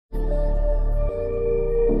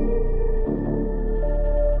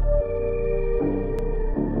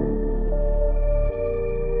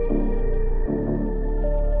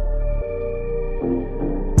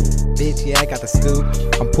yeah, I got the scoop.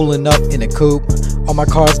 I'm pulling up in a coupe. All my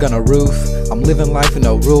cars got a roof. I'm living life with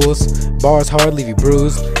no rules. Bars hard, leave you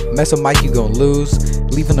bruised. Mess with Mike, you gon' lose.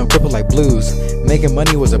 Leaving them crippled like blues. Making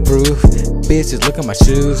money was a proof. Bitch, just look at my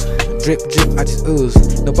shoes. Drip, drip, I just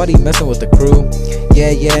ooze. Nobody messing with the crew.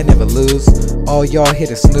 Yeah, never lose. All y'all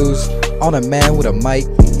hit a snooze. On a man with a mic.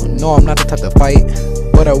 No, I'm not the type to fight,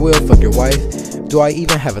 but I will fuck your wife. Do I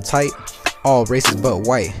even have a type? All races but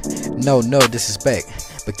white. No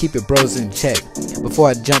disrespect, but keep your bros in check. Before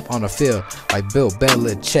I jump on the field like Bill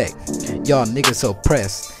Bella check. Y'all niggas so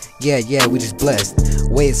pressed. Yeah, we just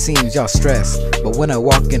blessed. Way it seems y'all stressed, but when I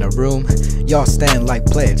walk in a room, y'all stand like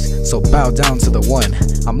pledge. So bow down to the one.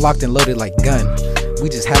 I'm locked and loaded like gun. We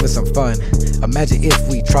just having some fun. Imagine if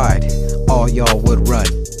we tried, all y'all would run.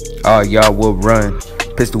 All y'all would run.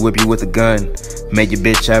 Pistol whip you with a gun. Made your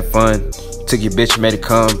bitch have fun. Took your bitch, made it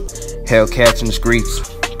come. Held cats in the streets.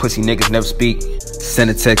 Pussy niggas never speak.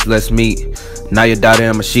 Send a text, let's meet. Now your daughter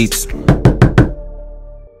in my sheets.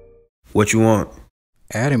 What you want?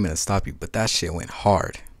 I didn't mean to stop you, but that shit went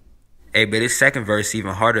hard. Hey, but this second verse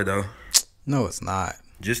even harder though. No, it's not.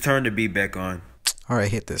 Just turn the beat back on.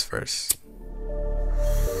 Alright, hit this verse.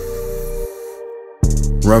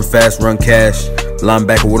 Run fast, run cash.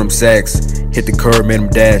 Linebacker with them sacks. Hit the curb, made him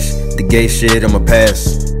dash. The gay shit, I'ma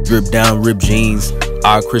pass. Drip down, rip jeans.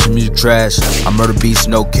 Our Christian music trash. I murder beats,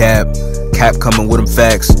 no cap. Cap coming with them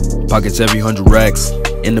facts. Pockets every 100 racks.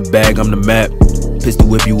 In the bag, I'm the map. Pistol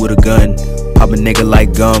whip you with a gun. Pop a nigga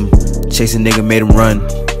like gum. Chase a nigga, made him run.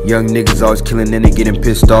 Young niggas always killing and they getting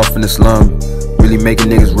pissed off in the slum. Really making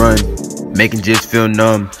niggas run. Making just feel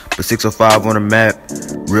numb. But 605 on the map.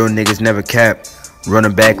 Real niggas never cap.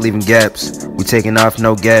 Running back, leaving gaps. We taking off,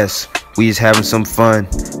 no gas. We just having some fun.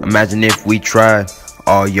 Imagine if we tried.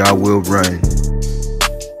 All y'all will run.